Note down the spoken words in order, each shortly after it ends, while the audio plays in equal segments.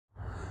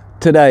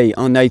Today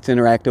on Nate's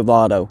Interactive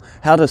Auto,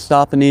 how to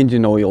stop an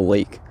engine oil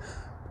leak.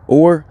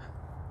 Or,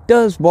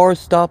 does bar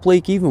stop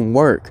leak even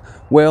work?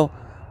 Well,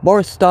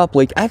 bar stop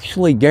leak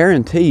actually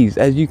guarantees,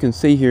 as you can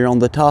see here on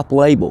the top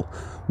label,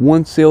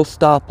 1 seal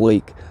stop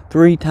leak,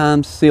 3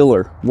 times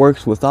sealer,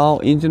 works with all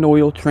engine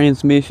oil,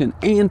 transmission,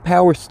 and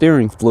power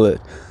steering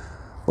fluid.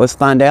 Let's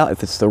find out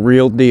if it's the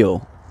real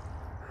deal.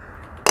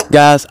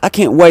 Guys, I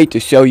can't wait to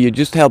show you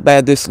just how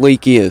bad this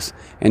leak is.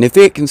 And if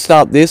it can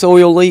stop this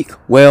oil leak,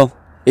 well,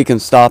 it can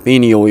stop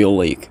any oil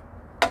leak,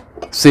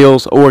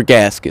 seals or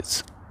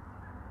gaskets.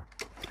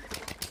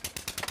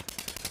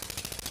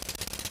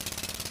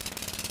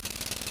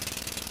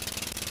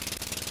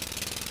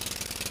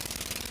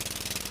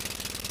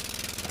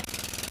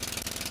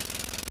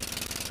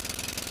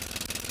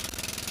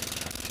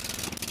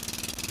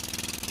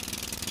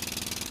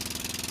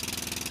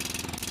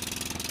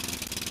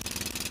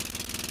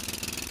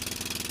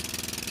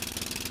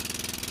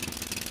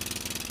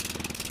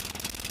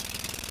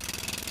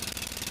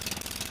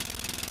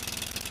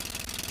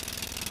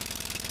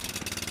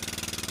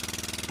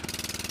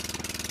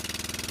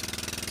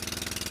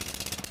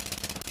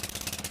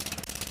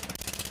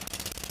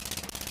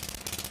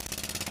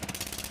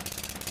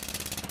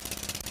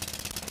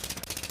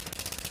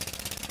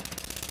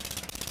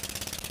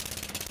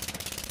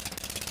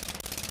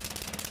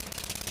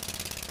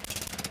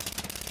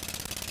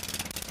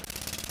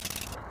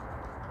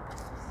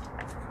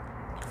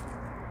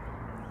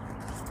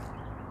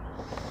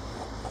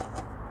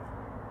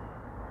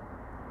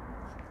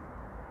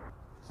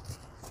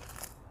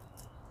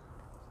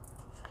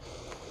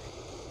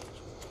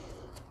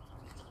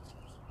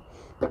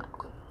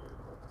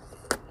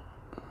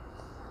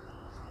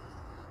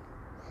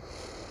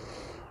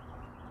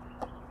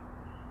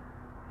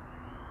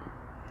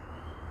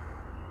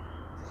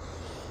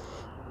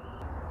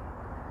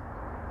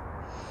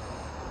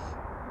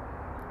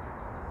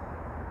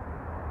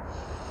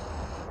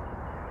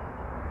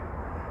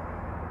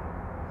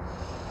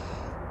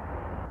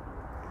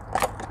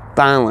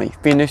 Finally,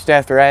 finished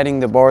after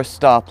adding the bar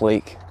stop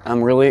leak.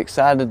 I'm really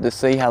excited to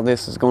see how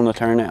this is going to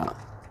turn out.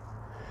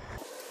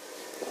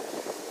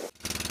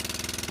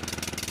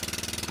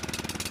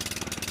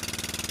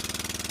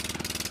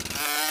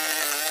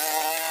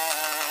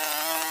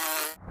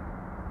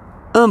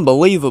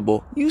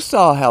 Unbelievable! You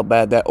saw how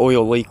bad that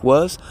oil leak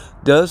was.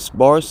 Does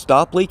bar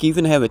stop leak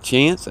even have a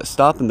chance at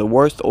stopping the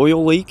worst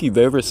oil leak you've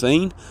ever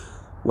seen?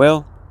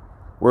 Well,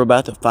 we're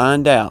about to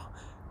find out.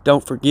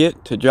 Don't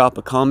forget to drop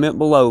a comment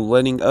below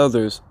letting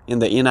others in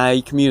the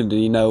NIA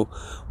community know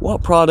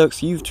what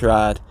products you've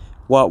tried,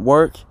 what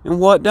work, and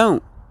what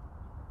don't.